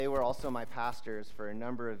They were also my pastors for a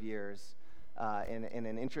number of years in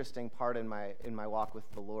an interesting part in my walk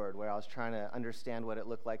with the Lord, where I was trying to understand what it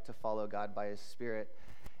looked like to follow God by His Spirit.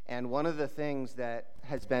 And one of the things that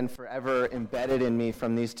has been forever embedded in me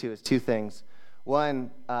from these two is two things. One,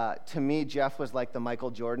 to me, Jeff was like the Michael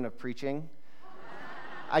Jordan of preaching.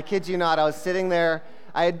 I kid you not, I was sitting there.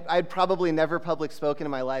 I'd probably never public spoken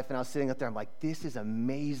in my life, and I was sitting up there, I'm like, this is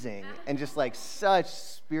amazing. And just like such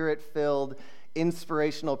spirit-filled,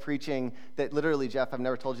 inspirational preaching that literally, Jeff, I've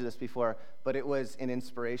never told you this before, but it was an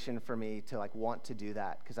inspiration for me to like want to do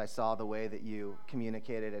that because I saw the way that you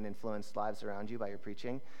communicated and influenced lives around you by your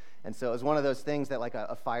preaching. And so it was one of those things that like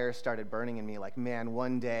a fire started burning in me, like, man,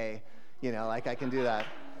 one day, like I can do that.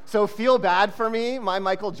 So feel bad for me. My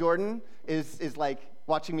Michael Jordan is like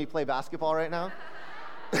watching me play basketball right now.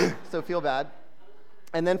 So feel bad.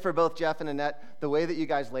 And then for both Jeff and Annette, the way that you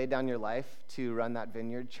guys laid down your life to run that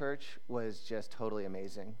Vineyard Church was just totally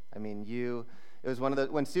amazing. I mean, it was one of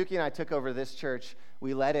the, when Suki and I took over this church,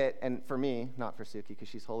 we led it, and for me, not for Suki because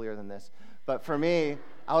she's holier than this, but for me,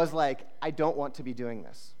 I was like, I don't want to be doing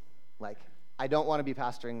this. Like, I don't want to be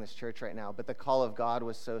pastoring this church right now, but the call of God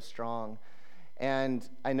was so strong. And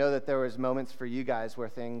I know that there was moments for you guys where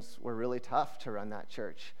things were really tough to run that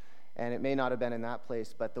church. And it may not have been in that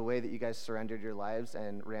place, but the way that you guys surrendered your lives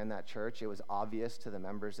and ran that church, it was obvious to the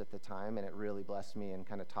members at the time, and it really blessed me and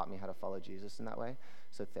kind of taught me how to follow Jesus in that way.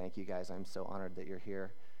 So thank you guys. I'm so honored that you're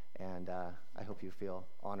here, and I hope you feel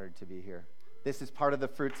honored to be here. This is part of the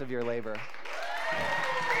fruits of your labor.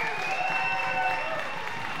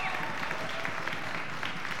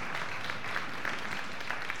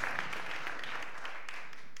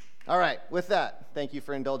 All right, with that, thank you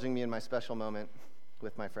for indulging me in my special moment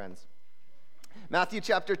with my friends. Matthew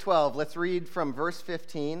chapter 12, let's read from verse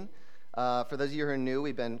 15. For those of you who are new,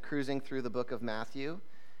 we've been cruising through the book of Matthew,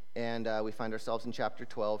 and we find ourselves in chapter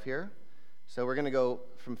 12 here. So we're going to go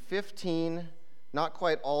from 15, not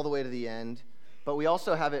quite all the way to the end, but we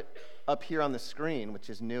also have it up here on the screen, which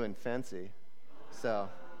is new and fancy. So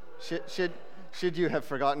should you have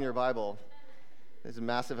forgotten your Bible, there's a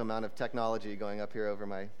massive amount of technology going up here over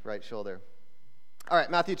my right shoulder. All right,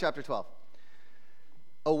 Matthew chapter 12.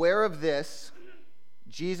 Aware of this,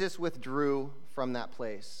 Jesus withdrew from that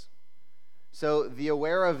place. So the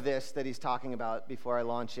aware of this that he's talking about before I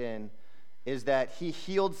launch in is that he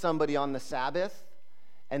healed somebody on the Sabbath,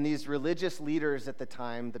 and these religious leaders at the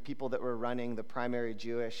time, the people that were running the primary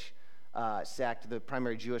Jewish sect, the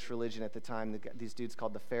primary Jewish religion at the time, these dudes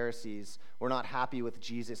called the Pharisees, were not happy with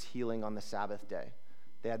Jesus healing on the Sabbath day.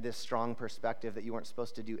 They had this strong perspective that you weren't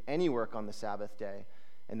supposed to do any work on the Sabbath day,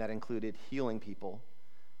 and that included healing people.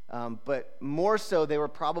 But more so, they were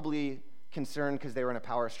probably concerned because they were in a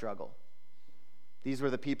power struggle. These were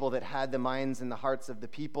the people that had the minds and the hearts of the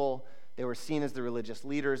people. They were seen as the religious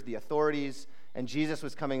leaders, the authorities, and Jesus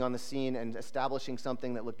was coming on the scene and establishing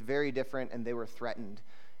something that looked very different, and they were threatened.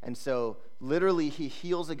 And so, literally, he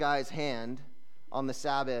heals a guy's hand on the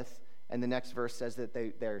Sabbath, and the next verse says that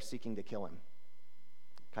they're seeking to kill him.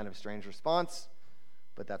 Kind of a strange response,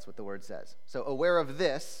 but that's what the word says. So, aware of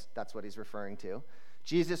this, that's what he's referring to,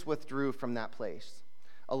 Jesus withdrew from that place.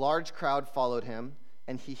 A large crowd followed him,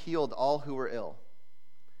 and he healed all who were ill.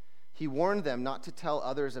 He warned them not to tell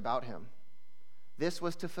others about him. This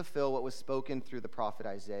was to fulfill what was spoken through the prophet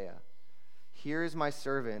Isaiah. Here is my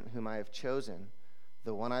servant whom I have chosen,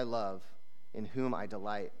 the one I love, in whom I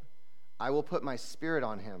delight. I will put my spirit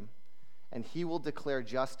on him, and he will declare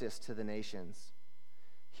justice to the nations.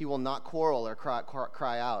 He will not quarrel or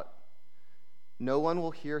cry out. No one will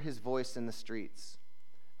hear his voice in the streets.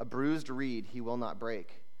 A bruised reed he will not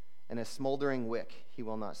break, and a smoldering wick he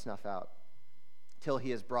will not snuff out, till he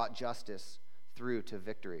has brought justice through to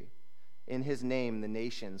victory. In his name the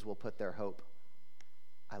nations will put their hope.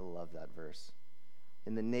 I love that verse.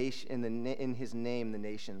 In his name the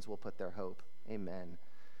nations will put their hope. Amen.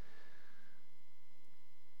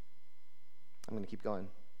 I'm going to keep going.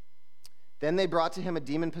 Then they brought to him a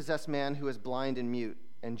demon-possessed man who was blind and mute,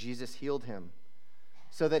 and Jesus healed him,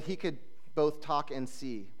 so that he could both talk and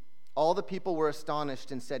see. All the people were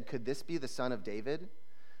astonished and said, "Could this be the son of David?"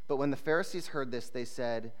 But when the Pharisees heard this, they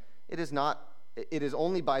said, It is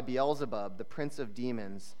only by Beelzebub, the prince of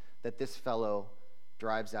demons, that this fellow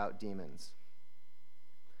drives out demons.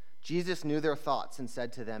 Jesus knew their thoughts and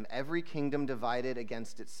said to them, "Every kingdom divided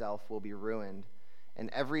against itself will be ruined, and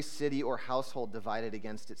every city or household divided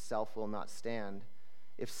against itself will not stand.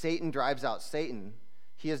 If Satan drives out Satan,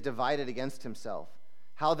 he is divided against himself.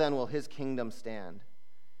 How then will his kingdom stand?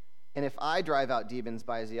 And if I drive out demons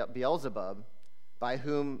by Beelzebub, by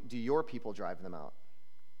whom do your people drive them out?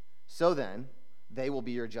 So then, they will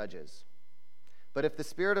be your judges. But if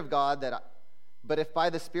by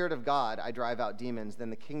the Spirit of God I drive out demons, then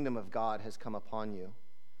the kingdom of God has come upon you.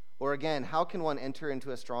 Or again, how can one enter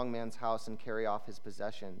into a strong man's house and carry off his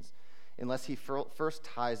possessions, unless he first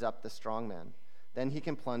ties up the strong man? Then he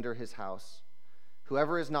can plunder his house.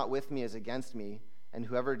 Whoever is not with me is against me, and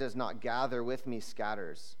whoever does not gather with me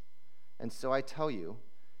scatters. And so I tell you,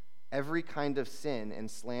 every kind of sin and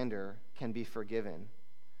slander can be forgiven,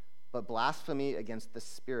 but blasphemy against the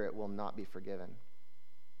Spirit will not be forgiven.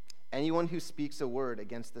 Anyone who speaks a word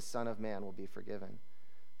against the Son of Man will be forgiven,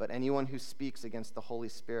 but anyone who speaks against the Holy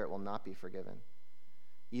Spirit will not be forgiven,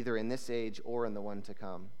 either in this age or in the one to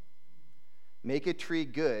come. Make a tree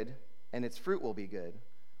good, and its fruit will be good,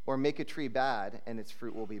 or make a tree bad, and its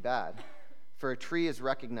fruit will be bad. For a tree is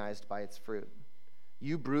recognized by its fruit.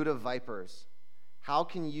 You brood of vipers, how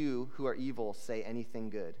can you who are evil say anything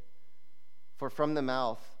good? For from the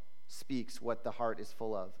mouth speaks what the heart is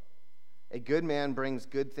full of. A good man brings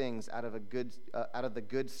good things out of the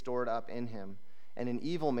good stored up in him, and an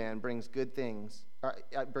evil man brings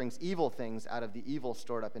evil things out of the evil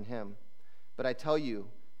stored up in him. But I tell you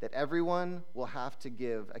that everyone will have to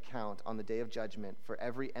give account on the day of judgment for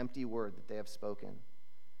every empty word that they have spoken.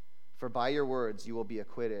 For by your words you will be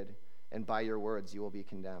acquitted, and by your words you will be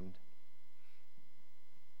condemned.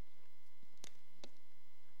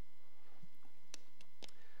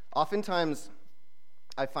 Oftentimes,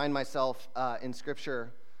 I find myself in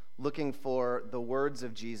Scripture looking for the words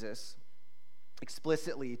of Jesus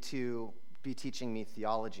explicitly to be teaching me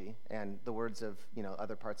theology and the words of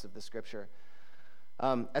other parts of the Scripture.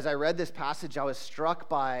 As I read this passage, I was struck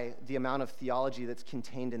by the amount of theology that's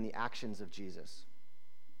contained in the actions of Jesus.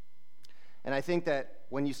 And I think that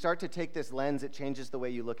when you start to take this lens, it changes the way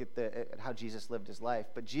you look at how Jesus lived his life.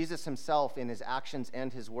 But Jesus himself, in his actions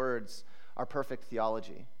and his words, are perfect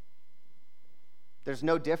theology. There's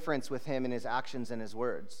no difference with him in his actions and his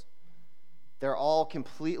words. They're all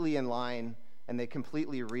completely in line, and they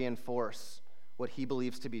completely reinforce what he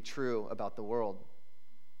believes to be true about the world.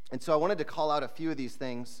 And so I wanted to call out a few of these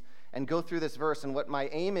things and go through this verse. And what my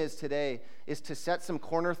aim is today is to set some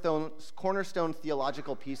cornerstone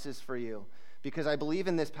theological pieces for you, because I believe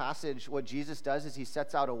in this passage what Jesus does is he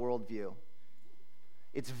sets out a worldview.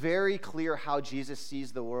 It's very clear how Jesus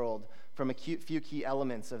sees the world from a few key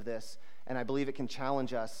elements of this, and I believe it can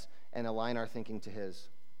challenge us and align our thinking to his.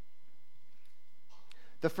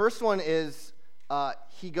 The first one is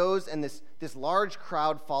he goes and this large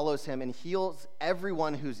crowd follows him and heals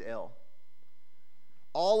everyone who's ill.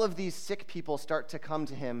 All of these sick people start to come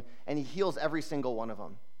to him, and he heals every single one of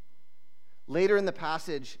them. Later in the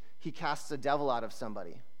passage, he casts a devil out of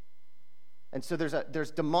somebody. And so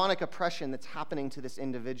there's demonic oppression that's happening to this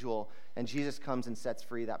individual, and Jesus comes and sets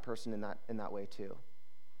free that person in that way too.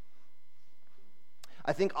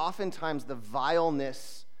 I think oftentimes the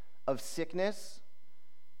vileness of sickness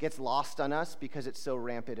gets lost on us because it's so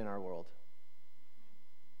rampant in our world.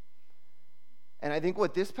 And I think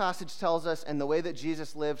what this passage tells us, and the way that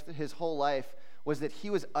Jesus lived his whole life, was that he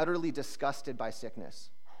was utterly disgusted by sickness.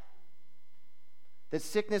 That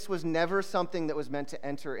sickness was never something that was meant to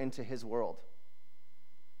enter into his world.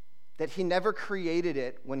 That he never created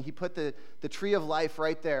it. When he put the tree of life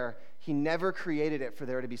right there, he never created it for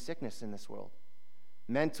there to be sickness in this world.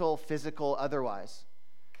 Mental, physical, otherwise.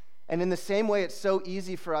 And in the same way, it's so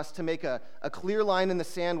easy for us to make a clear line in the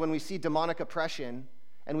sand when we see demonic oppression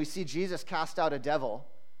and we see Jesus cast out a devil.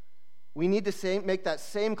 We need to make that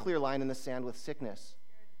same clear line in the sand with sickness.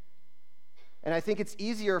 And I think it's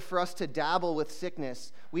easier for us to dabble with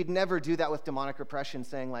sickness. We'd never do that with demonic oppression,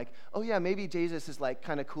 saying like, oh yeah, maybe Jesus is like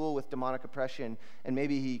kind of cool with demonic oppression, and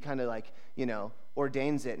maybe he kind of like,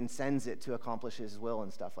 ordains it and sends it to accomplish his will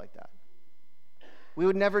and stuff like that. We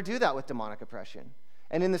would never do that with demonic oppression.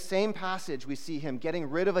 And in the same passage, we see him getting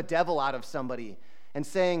rid of a devil out of somebody and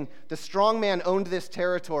saying, the strong man owned this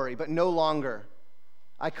territory, but no longer.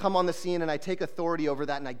 I come on the scene and I take authority over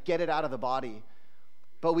that and I get it out of the body.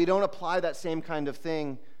 But we don't apply that same kind of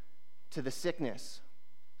thing to the sickness.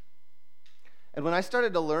 And when I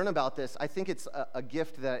started to learn about this, I think it's a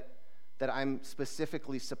gift that I'm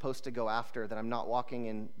specifically supposed to go after, that I'm not walking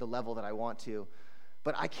in the level that I want to.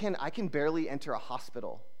 But I can barely enter a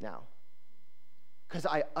hospital now because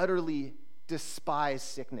I utterly despise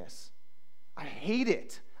sickness. I hate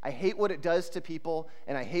it. I hate what it does to people,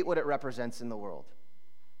 and I hate what it represents in the world.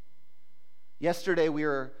 Yesterday, we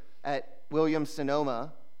were at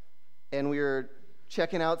Williams-Sonoma, and we were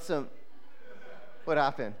checking out some... What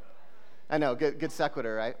happened? I know, good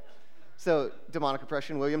sequitur, right? So, demonic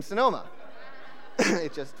oppression, Williams-Sonoma.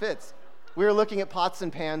 It just fits. We were looking at pots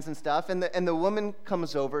and pans and stuff, and the woman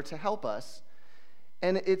comes over to help us,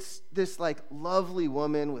 And it's this like lovely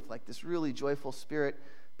woman with like this really joyful spirit,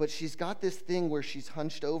 but she's got this thing where she's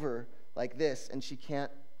hunched over like this, and she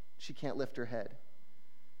can't lift her head.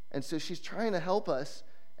 And so she's trying to help us,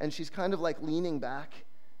 and she's kind of like leaning back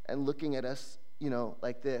and looking at us,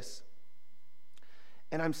 like this.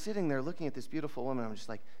 And I'm sitting there looking at this beautiful woman, I'm just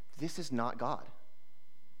like, this is not God.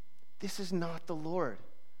 This is not the Lord.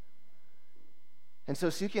 And so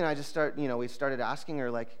Suki and I just we started asking her,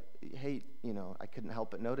 like, hey, I couldn't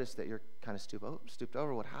help but notice that you're kind of stooped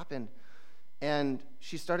over. What happened? And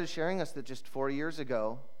she started sharing us that just 4 years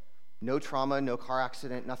ago, no trauma, no car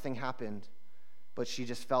accident, nothing happened. But she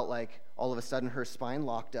just felt like all of a sudden her spine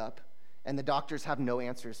locked up, and the doctors have no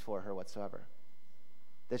answers for her whatsoever.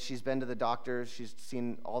 That she's been to the doctors, she's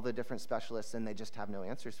seen all the different specialists, and they just have no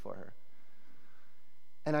answers for her.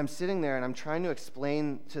 And I'm sitting there, and I'm trying to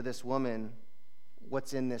explain to this woman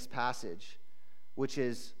what's in this passage, which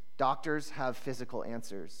is doctors have physical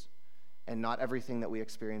answers, and not everything that we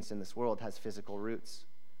experience in this world has physical roots.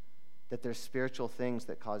 That there's spiritual things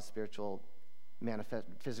that cause physical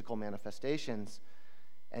manifestations,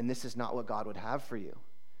 and this is not what God would have for you.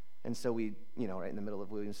 And so we, right in the middle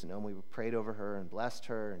of Williams Sonoma, we prayed over her and blessed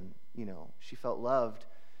her, and, she felt loved.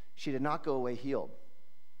 She did not go away healed.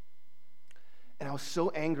 And I was so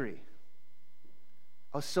angry.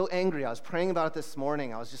 I was praying about it this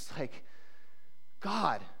morning. I was just like,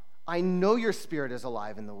 God, I know your spirit is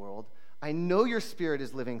alive in the world. I know your spirit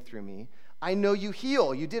is living through me. I know you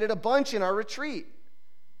heal. You did it a bunch in our retreat.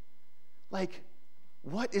 Like,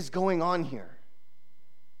 what is going on here?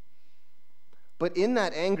 But in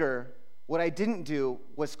that anger, what I didn't do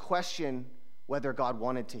was question whether God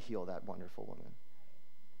wanted to heal that wonderful woman.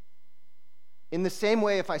 In the same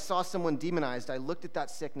way, if I saw someone demonized, I looked at that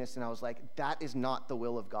sickness and I was like, that is not the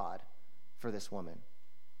will of God for this woman.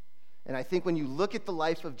 And I think when you look at the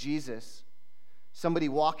life of Jesus, somebody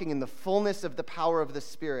walking in the fullness of the power of the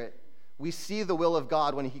Spirit, we see the will of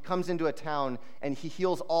God when he comes into a town and he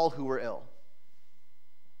heals all who were ill.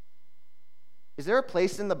 Is there a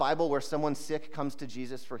place in the Bible where someone sick comes to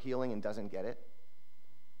Jesus for healing and doesn't get it?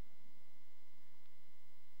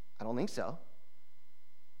 I don't think so.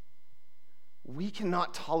 We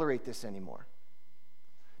cannot tolerate this anymore.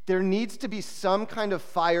 There needs to be some kind of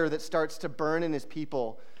fire that starts to burn in his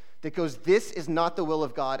people that goes, this is not the will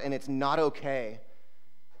of God, and it's not okay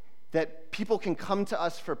that people can come to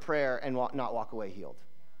us for prayer and not walk away healed.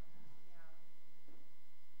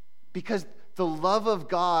 Because the love of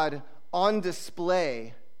God on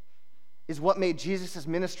display is what made Jesus'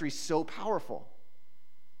 ministry so powerful.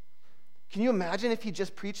 Can you imagine if he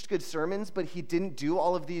just preached good sermons, but he didn't do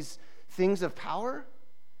all of these things of power?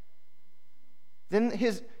 Then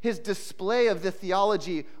his display of the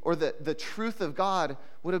theology or the truth of God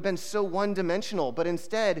would have been so one-dimensional. But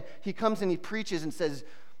instead, he comes and he preaches and says,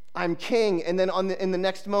 I'm king. And then in the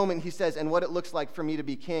next moment, he says, and what it looks like for me to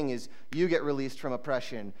be king is you get released from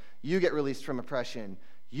oppression. You get released from oppression.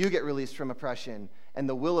 You get released from oppression. And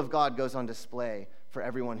the will of God goes on display for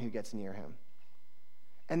everyone who gets near him.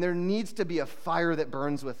 And there needs to be a fire that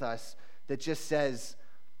burns with us that just says,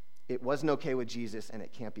 it wasn't okay with Jesus, and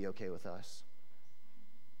it can't be okay with us.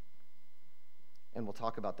 And we'll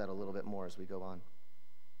talk about that a little bit more as we go on.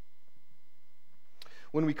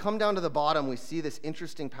 When we come down to the bottom, we see this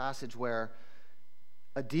interesting passage where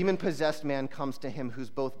a demon-possessed man comes to him who's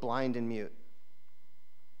both blind and mute.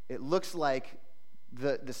 It looks like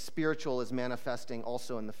the spiritual is manifesting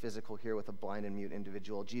also in the physical here with a blind and mute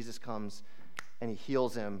individual. Jesus comes and he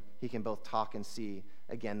heals him. He can both talk and see.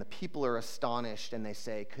 Again, the people are astonished and they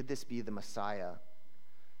say, could this be the Messiah?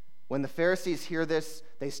 When the Pharisees hear this,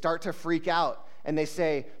 they start to freak out and they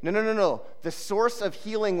say, no. The source of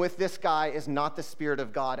healing with this guy is not the Spirit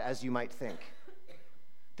of God as you might think.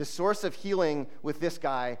 The source of healing with this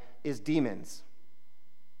guy is demons.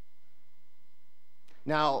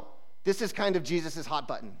 Now, this is kind of Jesus' hot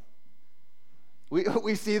button.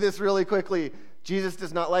 We see this really quickly. Jesus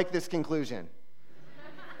does not like this conclusion.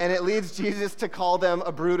 And it leads Jesus to call them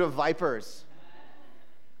a brood of vipers.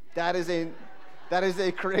 That is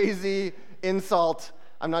a crazy insult.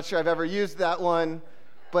 I'm not sure I've ever used that one.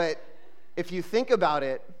 But if you think about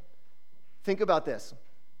it, think about this.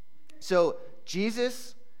 So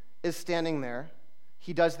Jesus is standing there.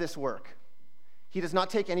 He does this work. He does not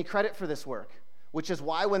take any credit for this work, which is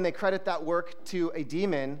why when they credit that work to a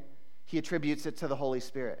demon, he attributes it to the Holy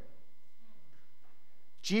Spirit.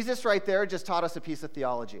 Jesus right there just taught us a piece of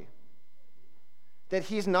theology. That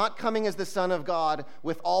he's not coming as the Son of God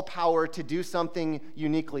with all power to do something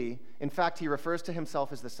uniquely. In fact, he refers to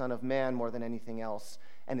himself as the Son of Man more than anything else.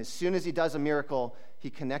 And as soon as he does a miracle, he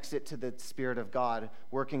connects it to the Spirit of God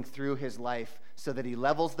working through his life so that he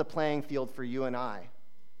levels the playing field for you and I.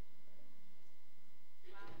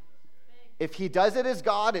 If he does it as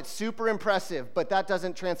God, it's super impressive, but that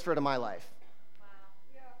doesn't transfer to my life.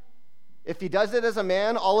 If he does it as a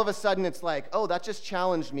man, all of a sudden it's like, oh, that just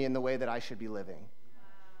challenged me in the way that I should be living.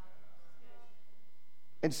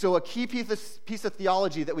 And so a key piece of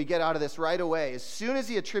theology that we get out of this right away, as soon as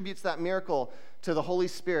he attributes that miracle to the Holy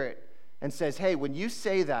Spirit and says, hey, when you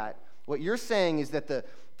say that, what you're saying is that the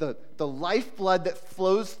lifeblood that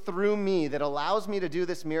flows through me that allows me to do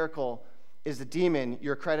this miracle is a demon,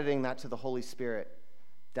 you're crediting that to the Holy Spirit.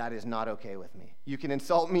 That is not okay with me. You can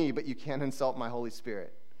insult me, but you can't insult my Holy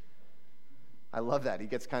Spirit. I love that. He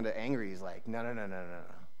gets kind of angry. He's like, no.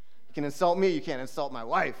 You can insult me, you can't insult my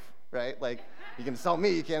wife, right? Like, you can insult me,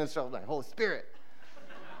 you can't insult my Holy Spirit.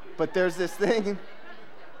 But there's this thing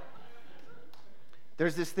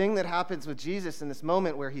that happens with Jesus in this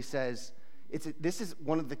moment where he says, this is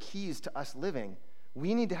one of the keys to us living.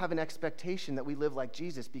 We need to have an expectation that we live like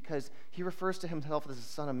Jesus because he refers to himself as the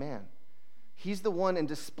Son of Man. He's the one and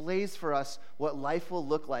displays for us what life will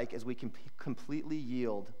look like as we can completely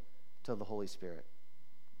yield to the Holy Spirit.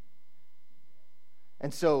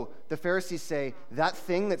 And so the Pharisees say, that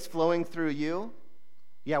thing that's flowing through you,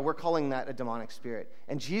 yeah, we're calling that a demonic spirit.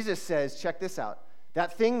 And Jesus says, check this out,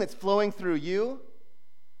 that thing that's flowing through you,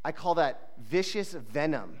 I call that vicious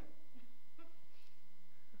venom.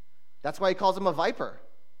 That's why he calls him a viper.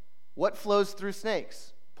 What flows through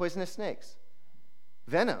snakes? Poisonous snakes.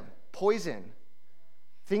 Venom, poison,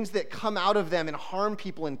 things that come out of them and harm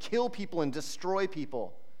people and kill people and destroy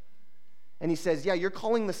people. And he says, yeah, you're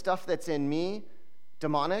calling the stuff that's in me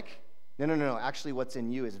demonic? No. Actually, what's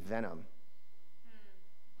in you is venom.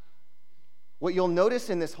 What you'll notice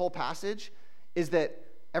in this whole passage is that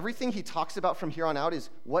everything he talks about from here on out is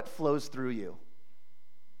what flows through you.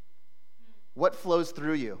 What flows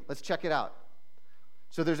through you? Let's check it out.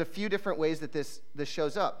 So there's a few different ways that this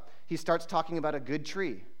shows up. He starts talking about a good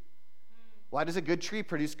tree. Why does a good tree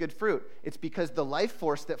produce good fruit? It's because the life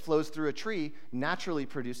force that flows through a tree naturally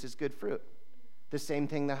produces good fruit. The same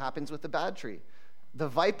thing that happens with the bad tree. The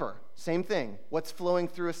viper, same thing. What's flowing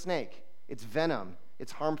through a snake? It's venom.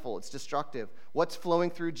 It's harmful. It's destructive. What's flowing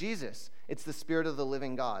through Jesus? It's the Spirit of the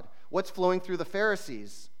living God. What's flowing through the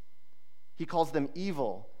Pharisees? He calls them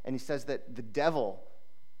evil, and he says that the devil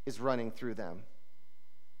is running through them.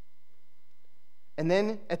 And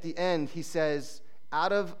then at the end, he says,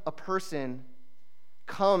 out of a person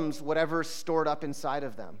comes whatever's stored up inside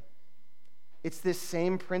of them. It's this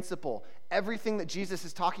same principle. Everything that Jesus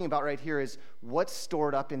is talking about right here is what's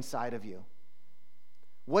stored up inside of you.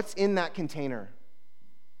 What's in that container?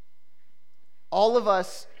 All of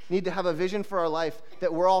us need to have a vision for our life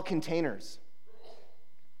that we're all containers.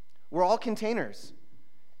 We're all containers.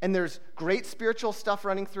 And there's great spiritual stuff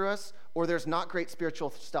running through us, or there's not great spiritual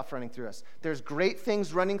stuff running through us. There's great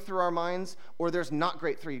things running through our minds, or there's not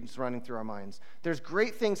great things running through our minds. There's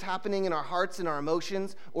great things happening in our hearts and our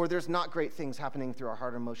emotions, or there's not great things happening through our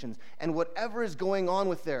heart and emotions. And whatever is going on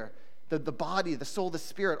with there, the body, the soul, the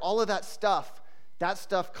spirit, all of that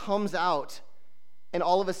stuff comes out, and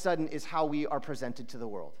all of a sudden is how we are presented to the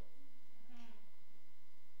world.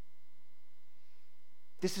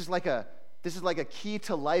 This is like a key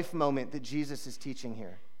to life moment that Jesus is teaching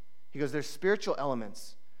here. He goes, there's spiritual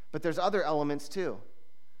elements, but there's other elements too.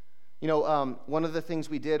 You know, one of the things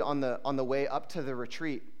we did on the way up to the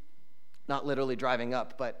retreat, not literally driving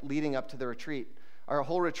up, but leading up to the retreat, our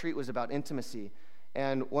whole retreat was about intimacy.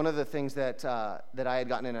 And one of the things that I had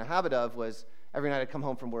gotten in a habit of was every night I'd come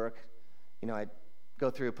home from work, you know, I'd go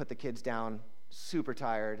through, put the kids down, super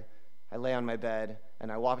tired. I lay on my bed,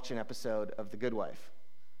 and I watch an episode of The Good Wife.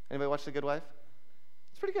 Anybody watch The Good Wife?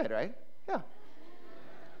 It's pretty good, right? Yeah.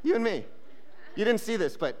 You and me. You didn't see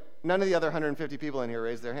this, but none of the other 150 people in here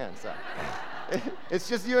raised their hands. So. It's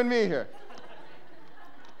just you and me here.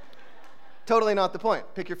 Totally not the point.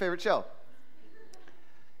 Pick your favorite show.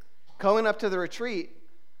 Going up to the retreat,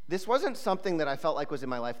 this wasn't something that I felt like was in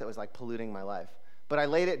my life that was like polluting my life. But I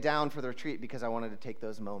laid it down for the retreat because I wanted to take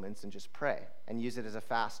those moments and just pray and use it as a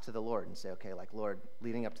fast to the Lord and say, okay, like, Lord,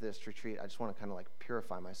 leading up to this retreat, I just want to kind of like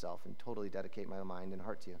purify myself and totally dedicate my mind and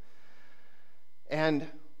heart to you. And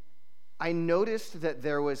I noticed that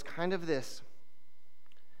there was kind of this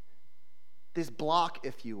block,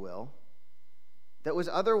 if you will, that was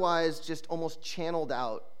otherwise just almost channeled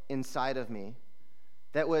out inside of me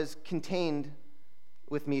that was contained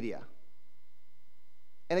with media.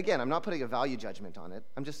 And again, I'm not putting a value judgment on it.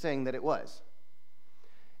 I'm just saying that it was.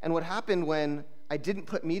 And what happened when I didn't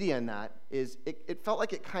put media in that is it felt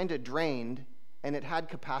like it kind of drained and it had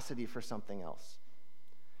capacity for something else.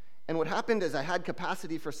 And what happened is I had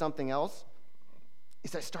capacity for something else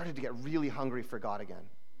is I started to get really hungry for God again.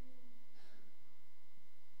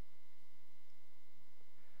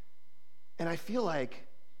 And I feel like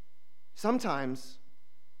sometimes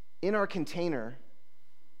in our container,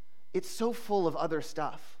 it's so full of other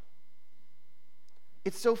stuff.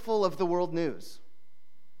 It's so full of the world news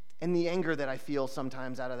and the anger that I feel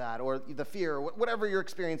sometimes out of that, or the fear, or whatever your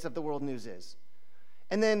experience of the world news is.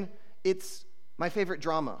 And then it's my favorite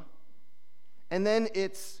drama. And then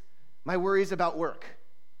it's my worries about work.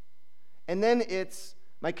 And then it's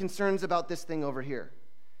my concerns about this thing over here.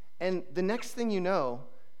 And the next thing you know,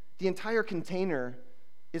 the entire container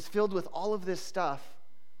is filled with all of this stuff,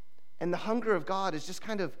 and the hunger of God is just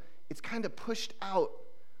kind of pushed out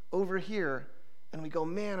over here, and we go,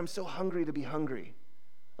 man, I'm so hungry to be hungry.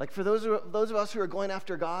 Like for those of us who are going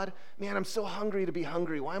after God, man, I'm so hungry to be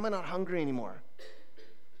hungry. Why am I not hungry anymore?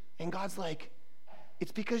 And God's like,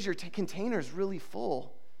 it's because your container is really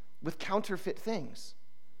full with counterfeit things.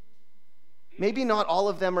 Maybe not all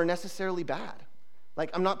of them are necessarily bad. Like,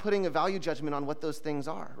 I'm not putting a value judgment on what those things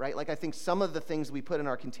are, right? Like, I think some of the things we put in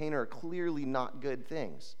our container are clearly not good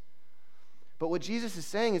things. But what Jesus is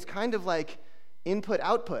saying is kind of like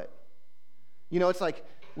input-output. You know, it's like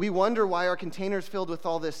we wonder why our container's filled with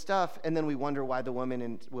all this stuff, and then we wonder why the woman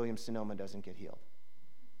in Williams-Sonoma doesn't get healed.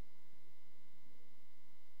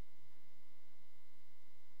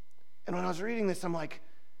 And when I was reading this, I'm like,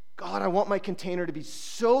 God, I want my container to be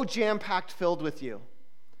so jam-packed filled with you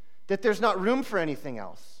that there's not room for anything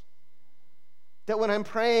else. That when I'm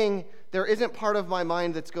praying, there isn't part of my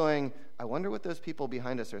mind that's going, I wonder what those people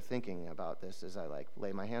behind us are thinking about this as I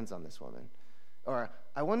lay my hands on this woman. Or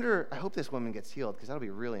I hope this woman gets healed because that'll be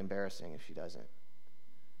really embarrassing if she doesn't.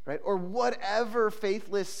 Right? Or whatever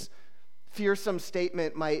faithless, fearsome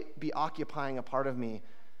statement might be occupying a part of me.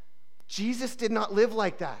 Jesus did not live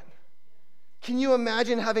like that. Can you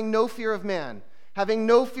imagine having no fear of man? Having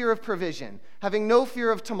no fear of provision, having no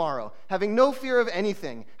fear of tomorrow, having no fear of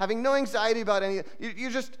anything, having no anxiety about anything.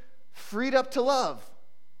 You're just freed up to love.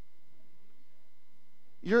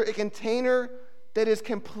 You're a container that is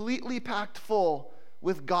completely packed full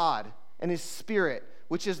with God and His Spirit,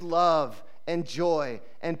 which is love and joy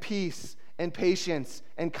and peace and patience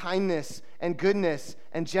and kindness and goodness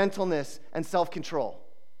and gentleness and self-control.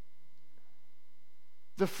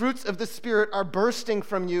 The fruits of the Spirit are bursting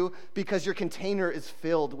from you because your container is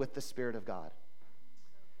filled with the Spirit of God.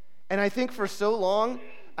 And I think for so long,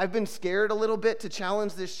 I've been scared a little bit to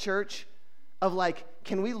challenge this church of like,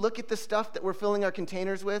 can we look at the stuff that we're filling our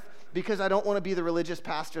containers with? Because I don't want to be the religious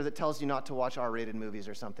pastor that tells you not to watch R-rated movies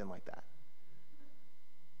or something like that.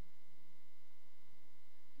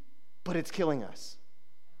 But it's killing us.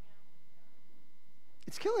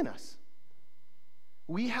 It's killing us.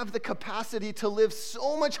 We have the capacity to live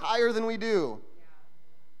so much higher than we do.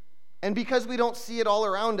 And because we don't see it all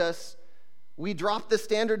around us, we drop the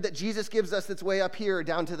standard that Jesus gives us that's way up here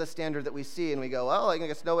down to the standard that we see, and we go, well, I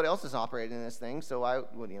guess nobody else is operating in this thing, so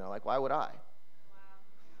why would I?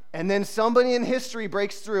 And then somebody in history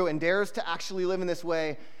breaks through and dares to actually live in this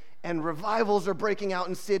way, and revivals are breaking out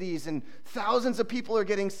in cities, and thousands of people are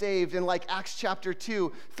getting saved. And like Acts chapter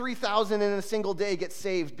 2, 3,000 in a single day get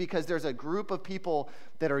saved because there's a group of people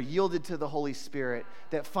that are yielded to the Holy Spirit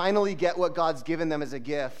that finally get what God's given them as a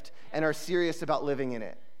gift and are serious about living in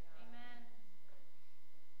it. Amen.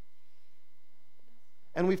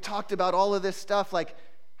 And we've talked about all of this stuff, like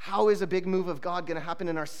how is a big move of God going to happen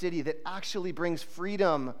in our city that actually brings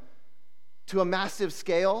freedom to a massive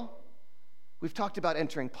scale? We've talked about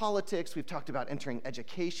entering politics. We've talked about entering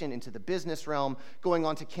education into the business realm, going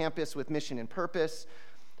onto campus with mission and purpose.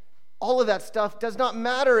 All of that stuff does not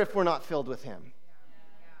matter if we're not filled with Him.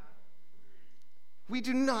 We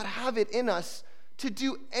do not have it in us to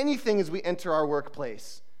do anything as we enter our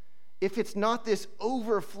workplace if it's not this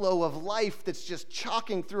overflow of life that's just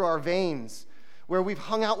chalking through our veins, where we've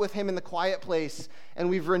hung out with Him in the quiet place and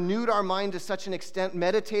we've renewed our mind to such an extent,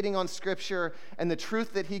 meditating on Scripture and the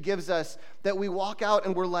truth that He gives us, that we walk out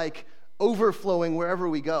and we're like overflowing wherever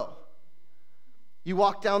we go. You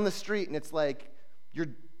walk down the street and it's like you're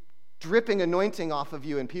dripping anointing off of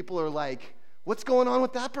you, and people are like, what's going on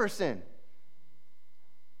with that person?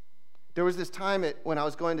 There was this time when I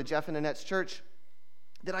was going to Jeff and Annette's church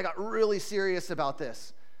that I got really serious about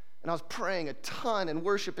this. And I was praying a ton and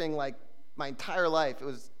worshiping like my entire life. It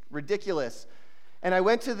was ridiculous. And I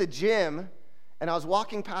went to the gym, and I was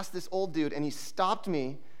walking past this old dude, and he stopped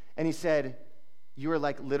me, and he said, you are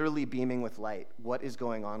like literally beaming with light. What is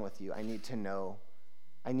going on with you? I need to know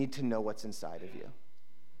what's inside of you.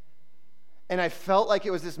 And I felt like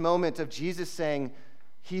it was this moment of Jesus saying,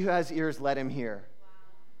 he who has ears, let him hear.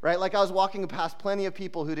 Right? Like I was walking past plenty of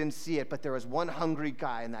people who didn't see it, but there was one hungry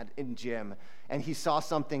guy in gym, and he saw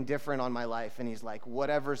something different on my life, and he's like,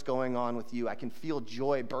 whatever's going on with you, I can feel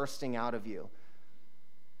joy bursting out of you.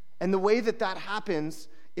 And the way that happens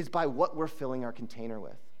is by what we're filling our container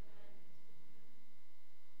with.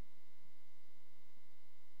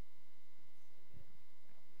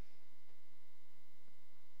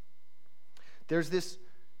 There's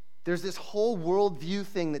this whole worldview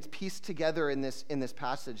thing that's pieced together in this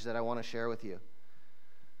passage that I want to share with you.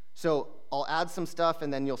 So I'll add some stuff,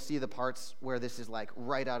 and then you'll see the parts where this is like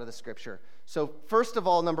right out of the scripture. So first of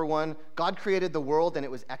all, number one, God created the world, and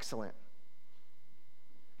it was excellent.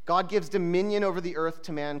 God gives dominion over the earth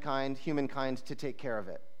to mankind, humankind, to take care of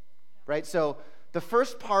it. Right? So the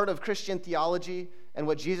first part of Christian theology and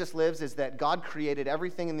what Jesus lives is that God created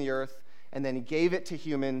everything in the earth, and then he gave it to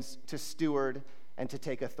humans to steward and to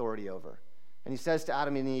take authority over. And he says to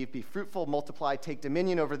Adam and Eve, be fruitful, multiply, take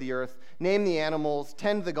dominion over the earth, name the animals,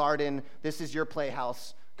 tend the garden, this is your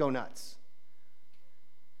playhouse, go nuts.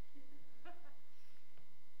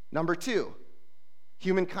 Number two,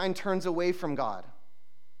 humankind turns away from God.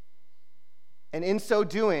 And in so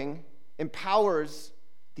doing, empowers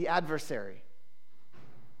the adversary.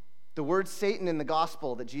 The word Satan in the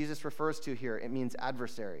gospel that Jesus refers to here, it means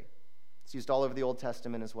adversary. It's used all over the Old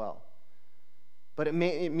Testament as well. But it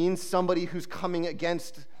means somebody who's coming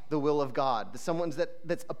against the will of God, someone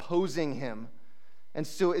that's opposing him. And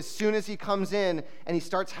so as soon as he comes in and he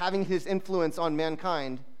starts having his influence on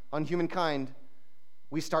mankind, on humankind,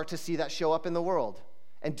 we start to see that show up in the world.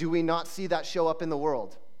 And do we not see that show up in the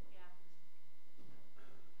world? Yeah.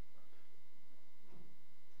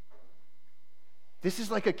 This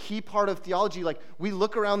is like a key part of theology. Like we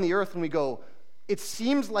look around the earth and we go, it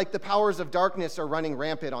seems like the powers of darkness are running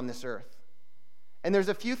rampant on this earth. And there's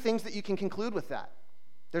a few things that you can conclude with that.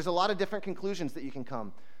 There's a lot of different conclusions that you can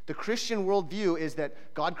come. The Christian worldview is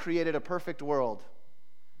that God created a perfect world.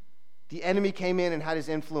 The enemy came in and had his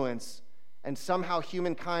influence, and somehow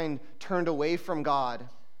humankind turned away from God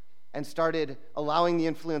and started allowing the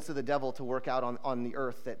influence of the devil to work out on the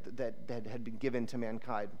earth that had been given to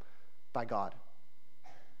mankind by God.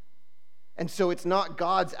 And so it's not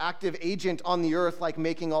God's active agent on the earth like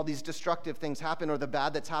making all these destructive things happen or the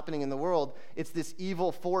bad that's happening in the world. It's this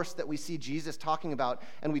evil force that we see Jesus talking about.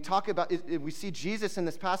 And we see Jesus in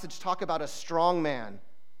this passage talk about a strong man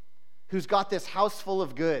who's got this house full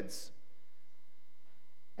of goods.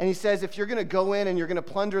 And he says, if you're going to go in and you're going to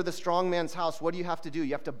plunder the strong man's house, what do you have to do?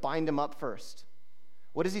 You have to bind him up first.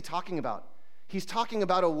 What is he talking about? He's talking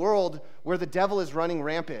about a world where the devil is running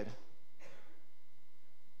rampant.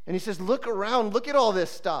 And he says, look around, look at all this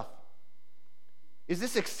stuff. Is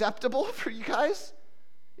this acceptable for you guys?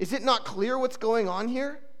 Is it not clear what's going on here?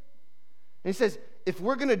 And he says, if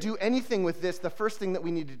we're going to do anything with this, the first thing that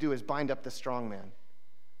we need to do is bind up the strong man.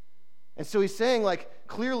 And so he's saying, like,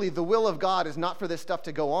 clearly the will of God is not for this stuff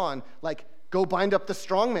to go on. Like, go bind up the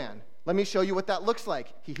strong man. Let me show you what that looks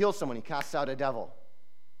like. He heals someone, he casts out a devil.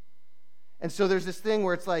 And so there's this thing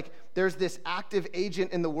where it's like, there's this active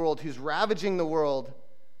agent in the world who's ravaging the world,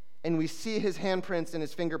 and we see his handprints and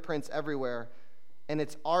his fingerprints everywhere. And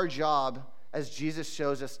it's our job, as Jesus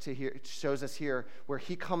shows us here, where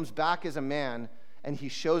he comes back as a man and he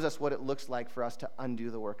shows us what it looks like for us to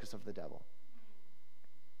undo the works of the devil.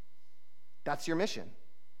 That's your mission.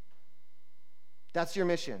 That's your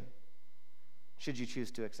mission, should you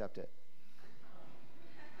choose to accept it.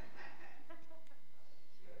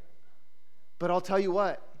 But I'll tell you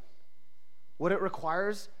what it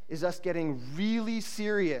requires is us getting really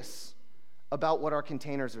serious about what our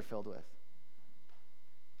containers are filled with.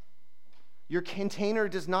 Your container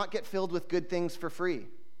does not get filled with good things for free.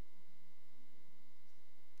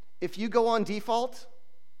 If you go on default,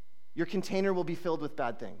 your container will be filled with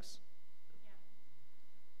bad things. Yeah.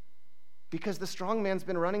 Because the strong man's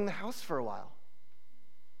been running the house for a while.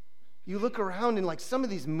 You look around and like some of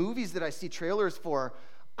these movies that I see trailers for,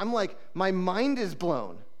 I'm like, my mind is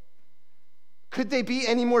blown. Could they be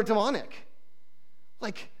any more demonic?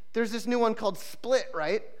 Like, there's this new one called Split,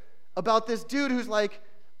 right? About this dude who's like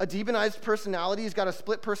a demonized personality. He's got a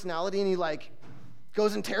split personality, and he like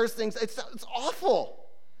goes and tears things. It's awful.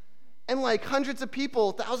 And like hundreds of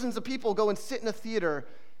people, thousands of people go and sit in a theater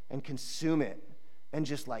and consume it and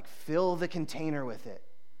just like fill the container with it.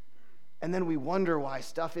 And then we wonder why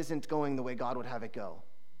stuff isn't going the way God would have it go.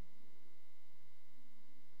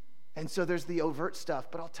 And so there's the overt stuff,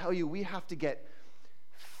 but I'll tell you, we have to get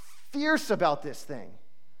fierce about this thing.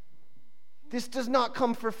 This does not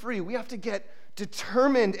come for free. We have to get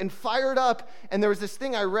determined and fired up. And there was this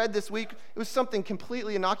thing I read this week. It was something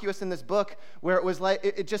completely innocuous in this book where it was like,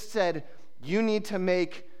 it just said, you need to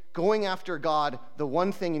make going after God the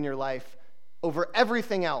one thing in your life over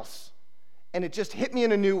everything else. And it just hit me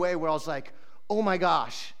in a new way where I was like, oh my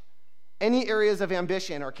gosh, any areas of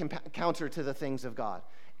ambition are counter to the things of God.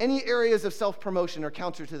 Any areas of self-promotion are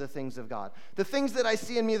counter to the things of God. The things that I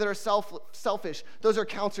see in me that are selfish, those are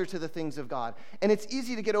counter to the things of God. And it's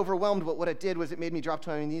easy to get overwhelmed, but what it did was it made me drop to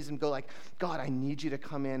my knees and go like, God, I need you to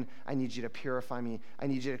come in. I need you to purify me. I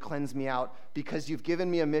need you to cleanse me out because you've given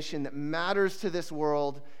me a mission that matters to this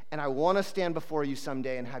world, and I want to stand before you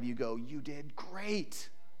someday and have you go, you did great.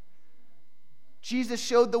 Jesus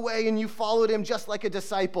showed the way, and you followed him just like a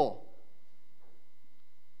disciple.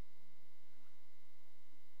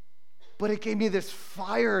 But it gave me this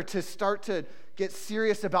fire to start to get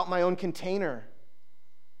serious about my own container.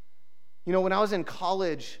 You know, when I was in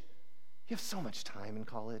college, you have so much time in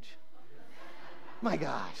college. My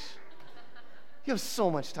gosh. You have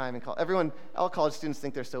so much time in college. All college students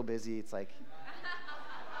think they're so busy. It's like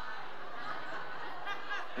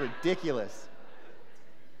ridiculous.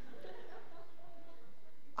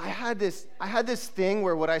 I had this thing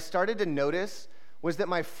where what I started to notice was that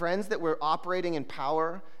my friends that were operating in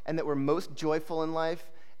power and that were most joyful in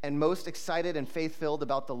life and most excited and faith-filled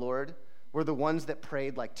about the Lord were the ones that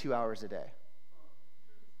prayed like 2 hours a day.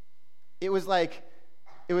 It was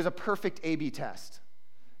a perfect A/B test.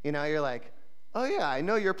 You know, you're like, oh yeah, I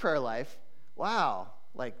know your prayer life. Wow,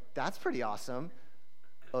 like that's pretty awesome.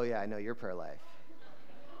 Oh yeah, I know your prayer life.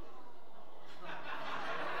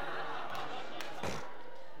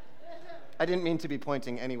 I didn't mean to be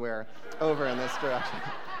pointing anywhere over in this direction.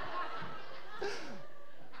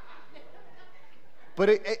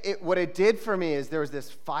 But what it did for me is there was this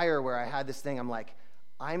fire where I had this thing. I'm like,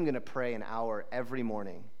 I'm going to pray an hour every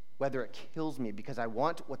morning, whether it kills me, because I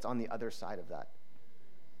want what's on the other side of that.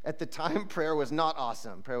 At the time, prayer was not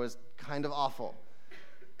awesome. Prayer was kind of awful.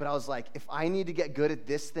 But I was like, if I need to get good at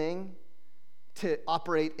this thing, to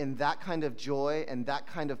operate in that kind of joy and that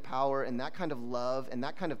kind of power and that kind of love and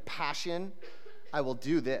that kind of passion, I will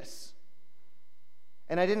do this.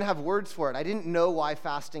 And I didn't have words for it. I didn't know why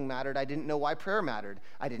fasting mattered. I didn't know why prayer mattered.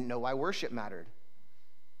 I didn't know why worship mattered.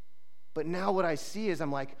 But now what I see is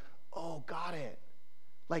I'm like, oh, got it.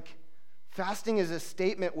 Like, fasting is a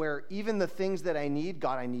statement where even the things that I need,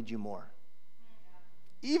 God, I need you more.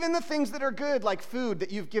 Even the things that are good, like food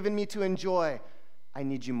that you've given me to enjoy, I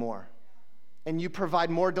need you more. And you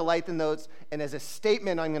provide more delight than those. And as a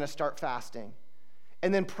statement, I'm going to start fasting.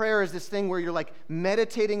 And then prayer is this thing where you're like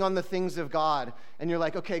meditating on the things of God. And you're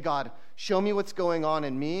like, okay, God, show me what's going on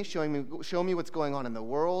in me. Show me what's going on in the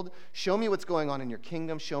world. Show me what's going on in your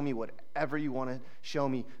kingdom. Show me whatever you want to show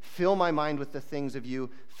me. Fill my mind with the things of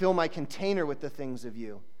you. Fill my container with the things of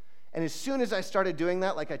you. And as soon as I started doing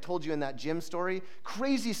that, like I told you in that gym story,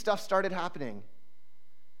 crazy stuff started happening.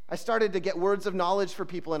 I started to get words of knowledge for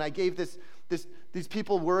people, and I gave these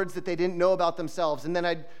people words that they didn't know about themselves. And then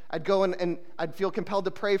I'd go and I'd feel compelled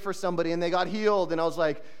to pray for somebody, and they got healed. And I was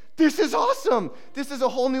like, this is awesome. This is a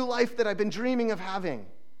whole new life that I've been dreaming of having.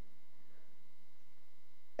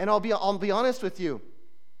 And I'll be honest with you.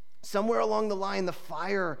 Somewhere along the line, the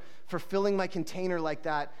fire for filling my container like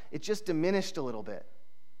that, it just diminished a little bit.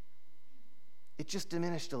 It just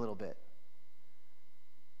diminished a little bit.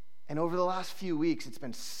 And over the last few weeks, it's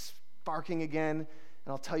been sparking again. And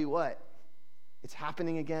I'll tell you what, it's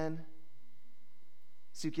happening again.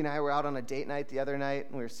 Suki and I were out on a date night the other night,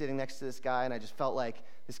 and we were sitting next to this guy, and I just felt like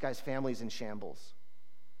this guy's family's in shambles.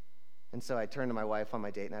 And so I turned to my wife on my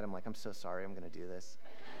date night. I'm like, I'm so sorry I'm going to do this.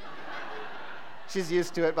 She's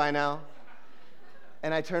used to it by now.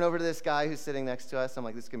 And I turn over to this guy who's sitting next to us. I'm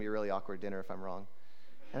like, this is going to be a really awkward dinner if I'm wrong.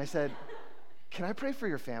 And I said, can I pray for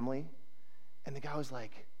your family? And the guy was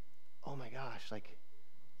like, oh my gosh, like,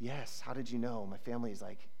 yes, how did you know? My family's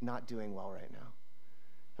like not doing well right now.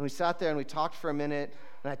 And we sat there and we talked for a minute,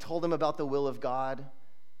 and I told him about the will of God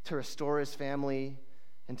to restore his family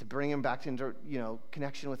and to bring him back into,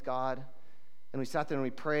 connection with God. And we sat there and we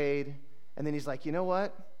prayed, and then he's like, you know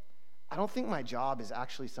what? I don't think my job is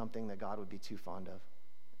actually something that God would be too fond of.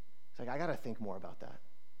 It's like, I got to think more about that.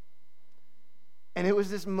 And it was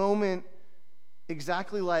this moment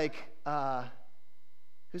exactly like,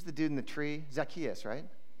 who's the dude in the tree? Zacchaeus, right?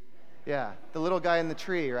 Yeah, the little guy in the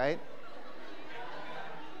tree, right?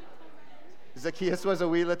 Zacchaeus was a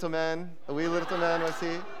wee little man. A wee little man was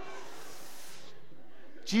he.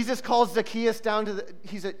 Jesus calls Zacchaeus down to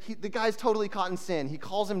the guy's totally caught in sin. He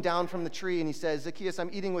calls him down from the tree and he says, Zacchaeus, I'm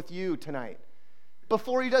eating with you tonight.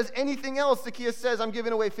 before he does anything else, Zacchaeus says, I'm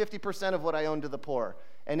giving away 50% of what I own to the poor.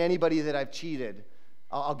 And anybody that I've cheated,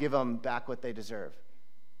 I'll give them back what they deserve.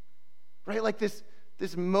 Right? Like this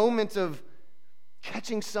moment of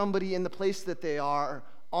catching somebody in the place that they are,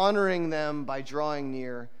 honoring them by drawing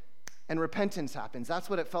near, and repentance happens. That's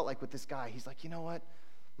what it felt like with this guy. He's like, you know what?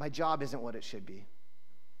 My job isn't what it should be.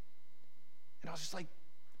 And I was just like,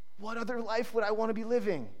 what other life would I want to be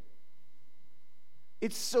living?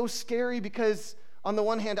 It's so scary because on the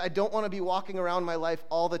one hand, I don't want to be walking around my life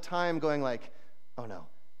all the time going like, oh no,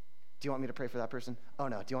 do you want me to pray for that person? Oh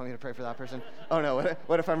no, do you want me to pray for that person? Oh no,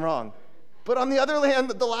 what if I'm wrong? But on the other hand,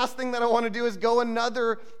 the last thing that I want to do is go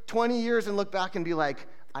another 20 years and look back and be like,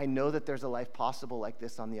 I know that there's a life possible like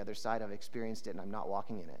this on the other side. I've experienced it and I'm not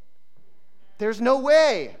walking in it. There's no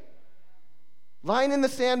way. Line in the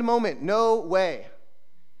sand moment. No way.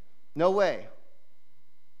 No way.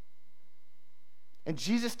 And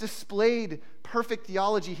Jesus displayed perfect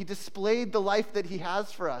theology. He displayed the life that he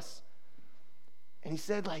has for us. And he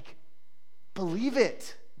said, like, believe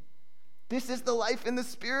it. This is the life in the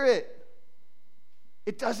Spirit.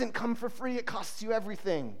 It doesn't come for free. It costs you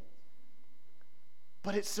everything.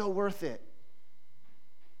 But it's so worth it.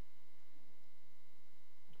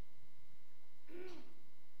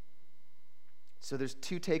 So there's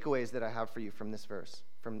two takeaways that I have for you from this verse,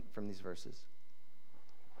 from these verses.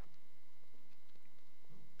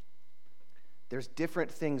 There's different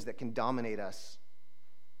things that can dominate us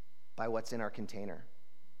by what's in our container.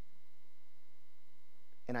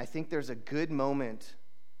 And I think there's a good moment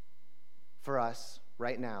for us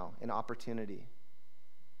right now, an opportunity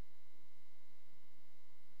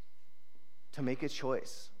to make a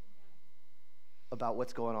choice about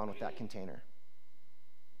what's going on with that container.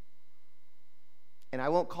 And I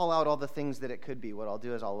won't call out all the things that it could be. What I'll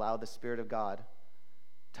do is I'll allow the Spirit of God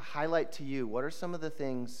to highlight to you what are some of the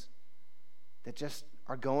things that just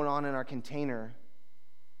are going on in our container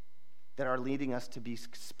that are leading us to be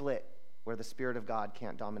split, where the Spirit of God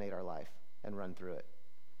can't dominate our life and run through it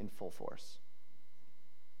in full force.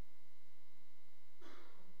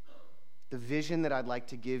 The vision that I'd like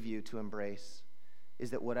to give you to embrace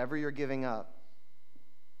is that whatever you're giving up,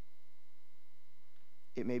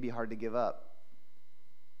 it may be hard to give up,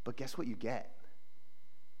 but guess what you get?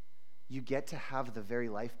 You get to have the very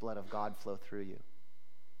lifeblood of God flow through you.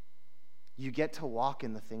 You get to walk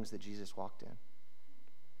in the things that Jesus walked in.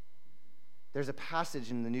 There's a passage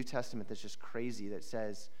in the New Testament that's just crazy that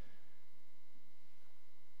says,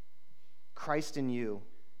 Christ in you,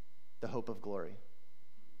 the hope of glory.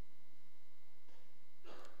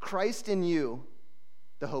 Christ in you,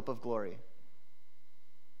 the hope of glory.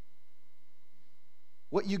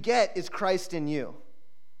 What you get is Christ in you.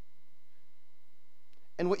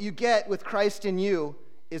 And what you get with Christ in you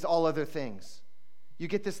is all other things. You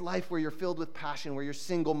get this life where you're filled with passion, where you're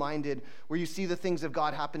single-minded, where you see the things of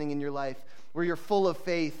God happening in your life, where you're full of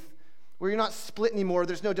faith, where you're not split anymore,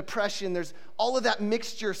 there's no depression, there's all of that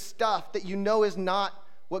mixture stuff that you know is not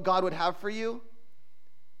what God would have for you.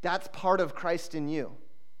 That's part of Christ in you.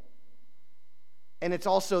 And it's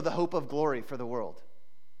also the hope of glory for the world.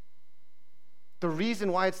 The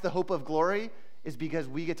reason why it's the hope of glory is because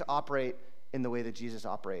we get to operate in the way that Jesus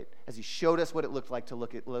operated, as he showed us what it looked like to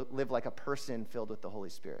live like a person filled with the Holy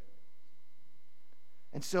Spirit.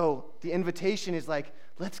 And so the invitation is like,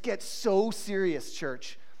 let's get so serious,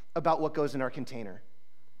 church, about what goes in our container.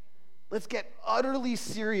 Let's get utterly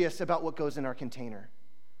serious about what goes in our container.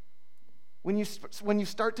 When you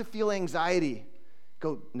start to feel anxiety,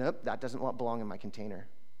 go, nope, that doesn't belong in my container.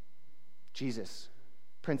 Jesus,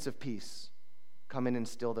 Prince of Peace, come in and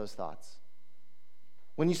still those thoughts.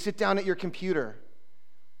 When you sit down at your computer,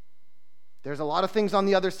 there's a lot of things on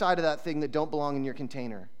the other side of that thing that don't belong in your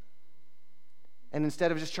container. And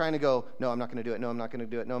instead of just trying to go, no, I'm not going to do it, no, I'm not going to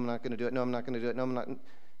do it, no, I'm not going to do it, no, I'm not going to do it, no, I'm not,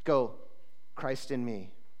 go, Christ in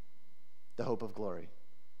me, the hope of glory.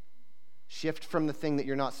 Shift from the thing that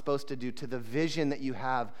you're not supposed to do to the vision that you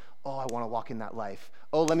have. Oh, I want to walk in that life.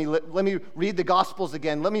 Oh, let me read the Gospels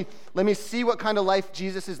again. Let me see what kind of life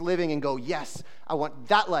Jesus is living and go, yes, I want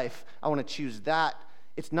that life. I want to choose that.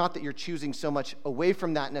 It's not that you're choosing so much away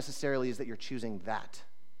from that necessarily, is that you're choosing that.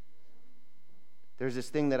 There's this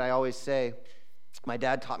thing that I always say. My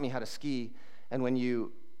dad taught me how to ski, and when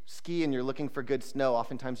you ski and you're looking for good snow,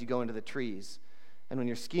 oftentimes you go into the trees. And when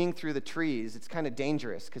you're skiing through the trees, it's kind of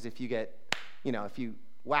dangerous because if you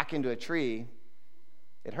whack into a tree,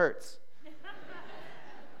 it hurts.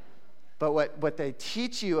 But what they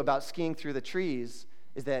teach you about skiing through the trees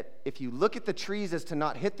is that if you look at the trees as to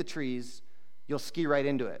not hit the trees, you'll ski right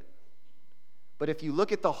into it. But if you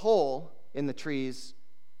look at the hole in the trees,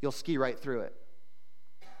 you'll ski right through it.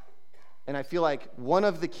 And I feel like one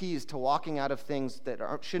of the keys to walking out of things that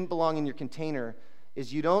shouldn't belong in your container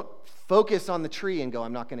is you don't focus on the tree and go,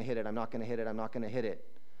 I'm not going to hit it, I'm not going to hit it, I'm not going to hit it.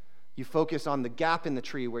 You focus on the gap in the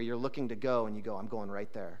tree where you're looking to go, and you go, I'm going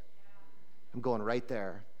right there. I'm going right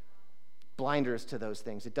there. Blinders to those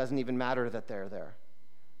things. It doesn't even matter that they're there.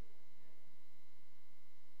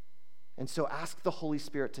 And so ask the Holy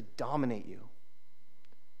Spirit to dominate you.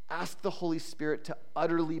 Ask the Holy Spirit to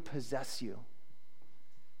utterly possess you.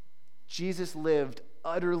 Jesus lived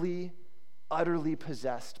utterly, utterly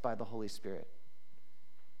possessed by the Holy Spirit.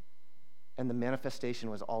 And the manifestation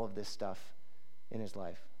was all of this stuff in his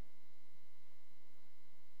life.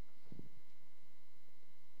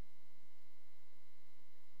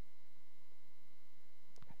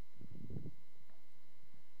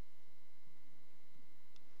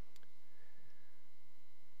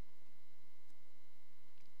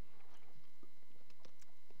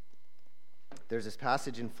 There's this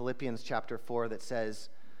passage in Philippians chapter 4 that says,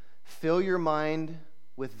 fill your mind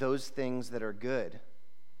with those things that are good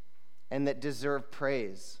and that deserve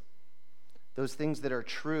praise, those things that are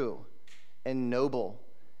true and noble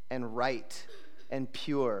and right and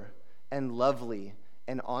pure and lovely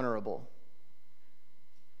and honorable.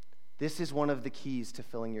 This is one of the keys to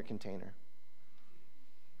filling your container.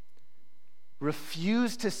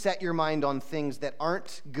 Refuse to set your mind on things that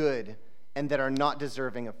aren't good and that are not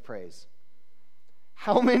deserving of praise.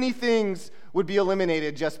 How many things would be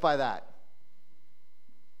eliminated just by that?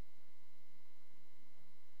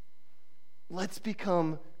 Let's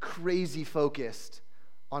become crazy focused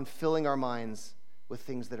on filling our minds with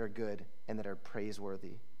things that are good and that are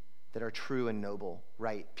praiseworthy, that are true and noble,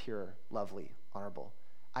 right, pure, lovely, honorable.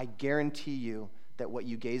 I guarantee you that what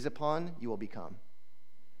you gaze upon, you will become.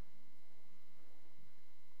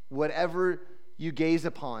 Whatever you gaze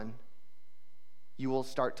upon, you will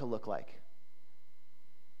start to look like.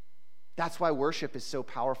 That's why worship is so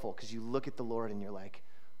powerful, because you look at the Lord and you're like,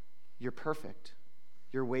 you're perfect.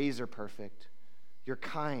 Your ways are perfect. You're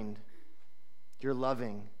kind. You're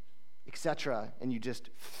loving, etc. And you just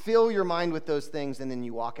fill your mind with those things, and then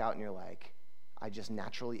you walk out and you're like, I just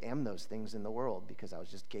naturally am those things in the world because I was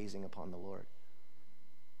just gazing upon the Lord.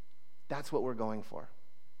 That's what we're going for.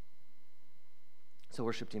 So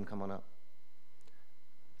worship team, come on up.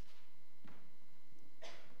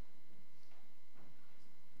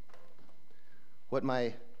 What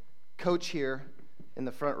my coach here in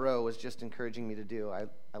the front row was just encouraging me to do, I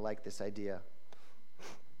like this idea,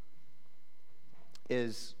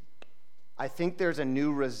 is I think there's a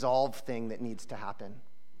new resolve thing that needs to happen.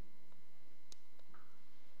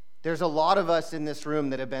 There's a lot of us in this room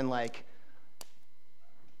that have been like,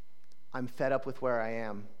 I'm fed up with where I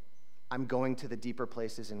am. I'm going to the deeper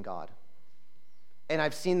places in God. And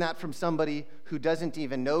I've seen that from somebody who doesn't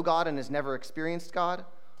even know God and has never experienced God,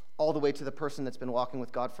 all the way to the person that's been walking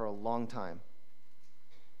with God for a long time.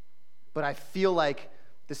 But I feel like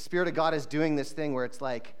the Spirit of God is doing this thing where it's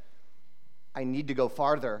like, I need to go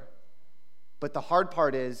farther. But the hard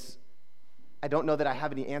part is, I don't know that I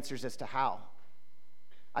have any answers as to how.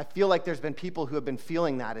 I feel like there's been people who have been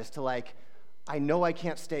feeling that as to like, I know I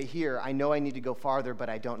can't stay here. I know I need to go farther, but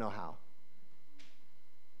I don't know how.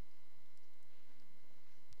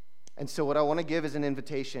 And so what I want to give is an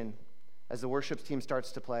invitation as the worship team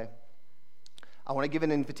starts to play. I want to give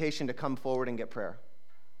an invitation to come forward and get prayer.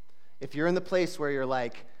 If you're in the place where you're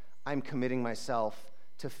like, I'm committing myself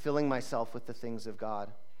to filling myself with the things of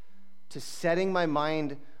God, to setting my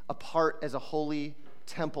mind apart as a holy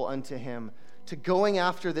temple unto Him, to going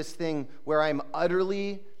after this thing where I'm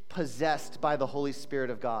utterly possessed by the Holy Spirit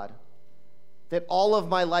of God, that all of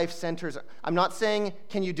my life centers. I'm not saying,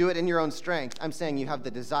 can you do it in your own strength? I'm saying you have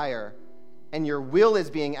the desire, and your will is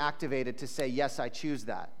being activated to say, yes, I choose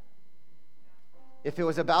that. If it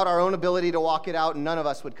was about our own ability to walk it out, none of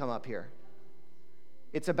us would come up here.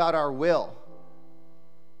 It's about our will.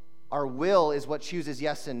 Our will is what chooses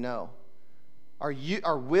yes and no.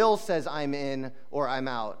 Our will says I'm in or I'm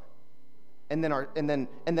out. And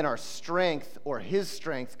then our strength or His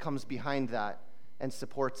strength comes behind that and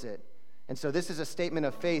supports it. And so this is a statement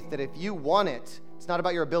of faith that if you want it, it's not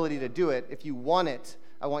about your ability to do it. If you want it,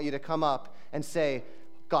 I want you to come up and say,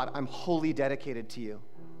 God, I'm wholly dedicated to you.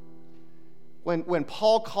 When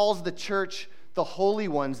Paul calls the church the holy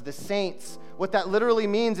ones, the saints, what that literally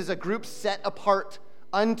means is a group set apart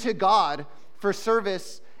unto God for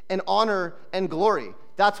service and honor and glory.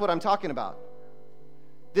 That's what I'm talking about.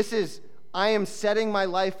 This is, I am setting my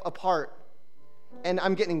life apart, and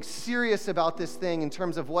I'm getting serious about this thing in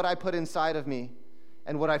terms of what I put inside of me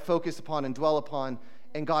and what I focus upon and dwell upon.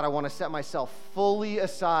 And God, I want to set myself fully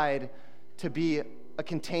aside to be a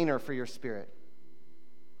container for your Spirit.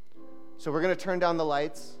 So we're going to turn down the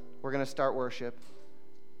lights. We're going to start worship.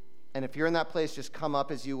 And if you're in that place, just come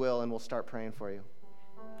up as you will, and we'll start praying for you.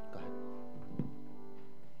 Go ahead.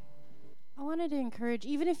 I wanted to encourage,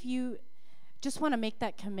 even if you just want to make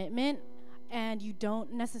that commitment and you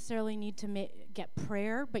don't necessarily need to get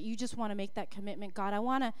prayer, but you just want to make that commitment, God, I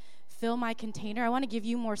want to fill my container. I want to give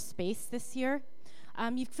you more space this year.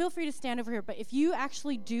 You feel free to stand over here, but if you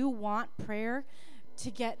actually do want prayer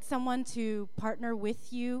to get someone to partner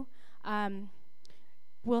with you,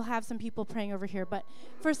 we'll have some people praying over here. But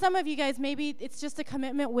for some of you guys, maybe it's just a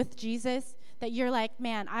commitment with Jesus that you're like,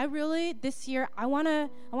 man, this year, I want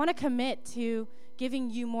to commit to giving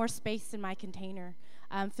you more space in my container.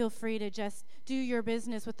 Feel free to just do your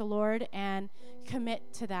business with the Lord and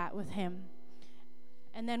commit to that with him.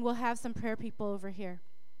 And then we'll have some prayer people over here.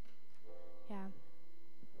 Yeah.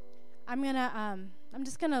 I'm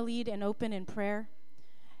just gonna lead and open in prayer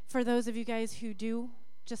for those of you guys who do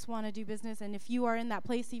just want to do business. And if you are in that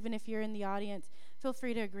place, even if you're in the audience, feel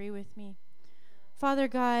free to agree with me. Father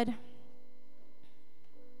God,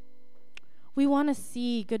 we want to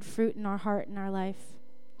see good fruit in our heart and our life.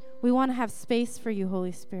 We want to have space for you,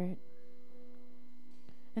 Holy Spirit.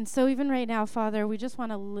 And so even right now, Father, we just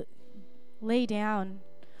want to lay down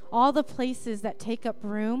all the places that take up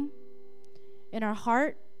room in our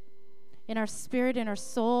heart, in our spirit, in our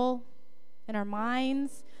soul, in our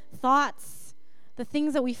minds, thoughts, the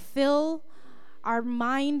things that we fill our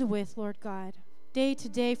mind with, Lord God, day to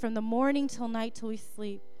day, from the morning till night till we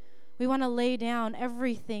sleep. We want to lay down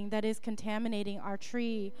everything that is contaminating our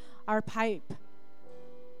tree, our pipe,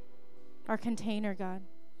 our container, God.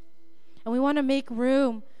 And we want to make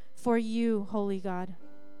room for you, Holy God,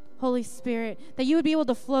 Holy Spirit, that you would be able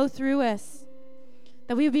to flow through us,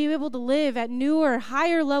 that we would be able to live at newer,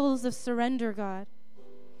 higher levels of surrender, God.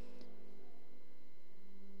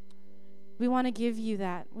 We want to give you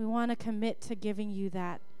that. We want to commit to giving you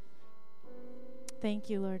that. Thank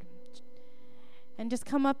you, Lord. And just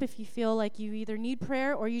come up if you feel like you either need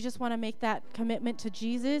prayer or you just want to make that commitment to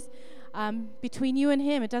Jesus between you and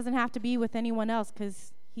him. It doesn't have to be with anyone else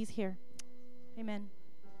because he's here. Amen.